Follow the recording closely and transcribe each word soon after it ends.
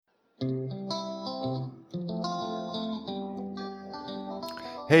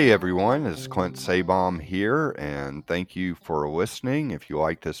Hey everyone, it's Clint Sabom here, and thank you for listening. If you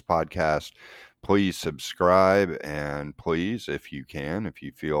like this podcast, please subscribe, and please, if you can, if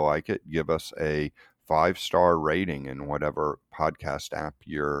you feel like it, give us a 5-star rating in whatever podcast app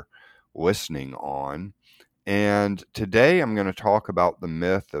you're listening on. And today I'm going to talk about the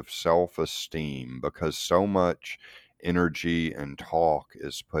myth of self-esteem because so much energy and talk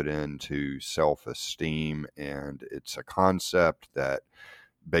is put into self-esteem, and it's a concept that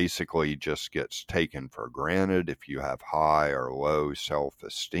basically just gets taken for granted if you have high or low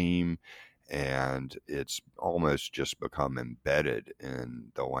self-esteem, and it's almost just become embedded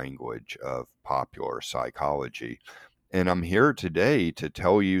in the language of popular psychology. And I'm here today to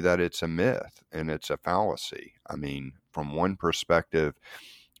tell you that it's a myth and it's a fallacy. I mean, from one perspective,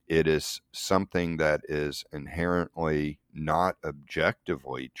 it is something that is inherently not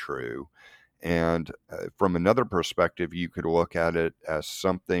objectively true, and from another perspective, you could look at it as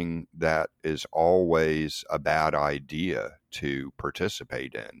something that is always a bad idea to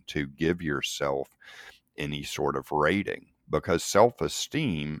participate in, to give yourself any sort of rating, because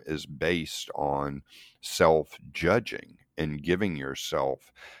self-esteem is based on self-judging and giving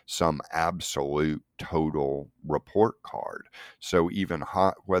yourself some absolute total report card. So even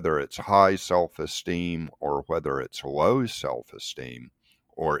whether it's high self-esteem or whether it's low self-esteem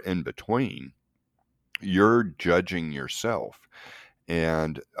or in between, you're judging yourself.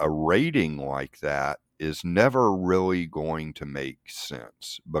 And a rating like that is never really going to make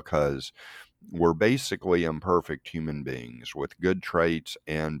sense because we're basically imperfect human beings with good traits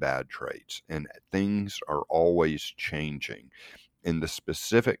and bad traits, and things are always changing. And the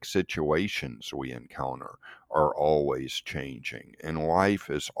specific situations we encounter are always changing, and life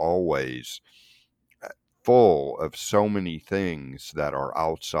is always full of so many things that are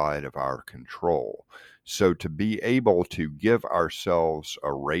outside of our control. So to be able to give ourselves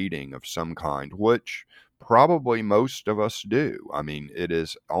a rating of some kind, which probably most of us do, I mean, it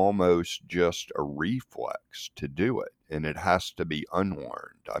is almost just a reflex to do it, and it has to be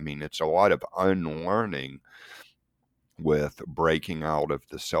unlearned. I mean, it's a lot of unlearning with breaking out of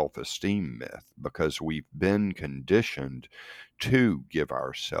the self-esteem myth because we've been conditioned to give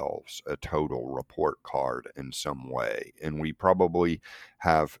ourselves a total report card in some way. And we probably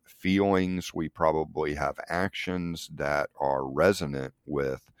have feelings, we probably have actions that are resonant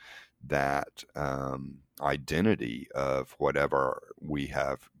with that identity of whatever we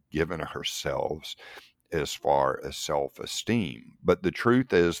have given ourselves as far as self-esteem. But the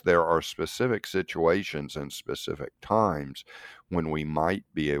truth is, there are specific situations and specific times when we might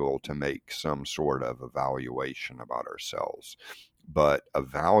be able to make some sort of evaluation about ourselves. But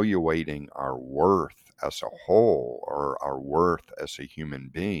evaluating our worth as a whole or our worth as a human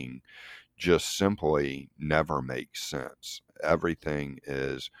being just simply never makes sense. Everything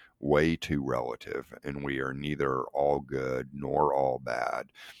is way too relative, and we are neither all good nor all bad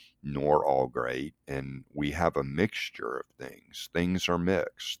nor all great, and we have a mixture of things. Things are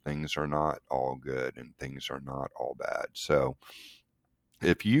mixed. Things are not all good, and things are not all bad. So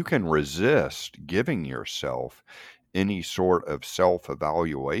if you can resist giving yourself any sort of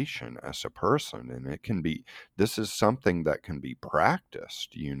self-evaluation as a person, and this is something that can be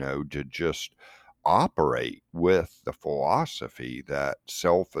practiced, to just operate with the philosophy that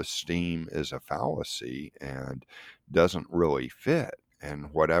self-esteem is a fallacy and doesn't really fit,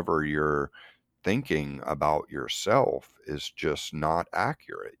 and whatever you're thinking about yourself is just not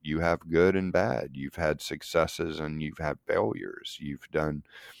accurate. You have good and bad. You've had successes and you've had failures. You've done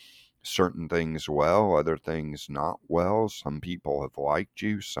certain things well, other things not well. Some people have liked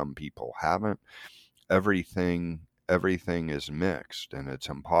you, some people haven't. Everything is mixed, and it's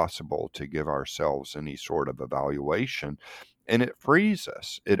impossible to give ourselves any sort of evaluation. And it frees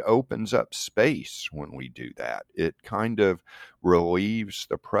us. It opens up space when we do that. It kind of relieves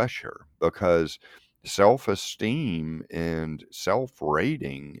the pressure because self-esteem and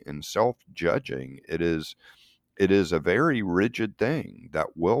self-rating and self-judging, it is a very rigid thing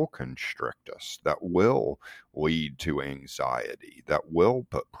that will constrict us, that will lead to anxiety, that will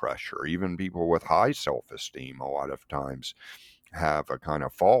put pressure. Even people with high self-esteem a lot of times have a kind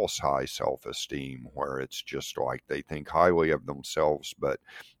of false high self-esteem where it's just like they think highly of themselves, but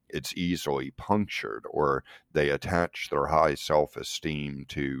it's easily punctured, or they attach their high self-esteem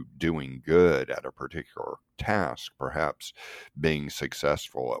to doing good at a particular task, perhaps being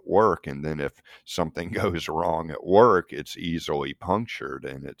successful at work. And then if something goes wrong at work, it's easily punctured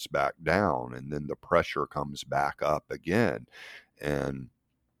and it's back down. And then the pressure comes back up again. And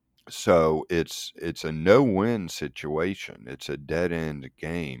so it's a no-win situation. It's a dead-end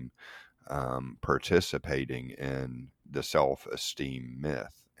game, participating in the self-esteem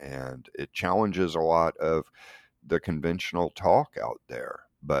myth. and it challenges a lot of the conventional talk out there.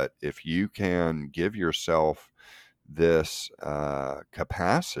 But if you can give yourself this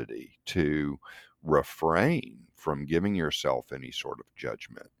capacity to refrain from giving yourself any sort of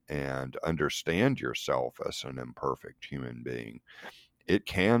judgment and understand yourself as an imperfect human being, it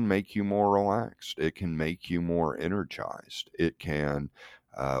can make you more relaxed. It can make you more energized. It can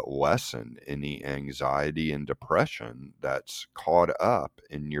lessen any anxiety and depression that's caught up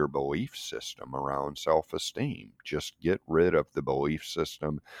in your belief system around self-esteem. Just get rid of the belief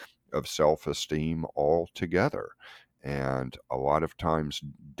system of self-esteem altogether. And a lot of times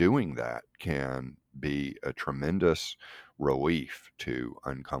doing that can be a tremendous relief to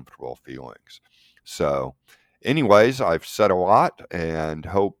uncomfortable feelings. So, anyways, I've said a lot and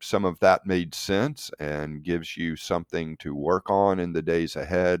hope some of that made sense and gives you something to work on in the days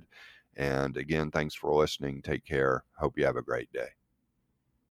ahead. And again, thanks for listening. Take care. Hope you have a great day.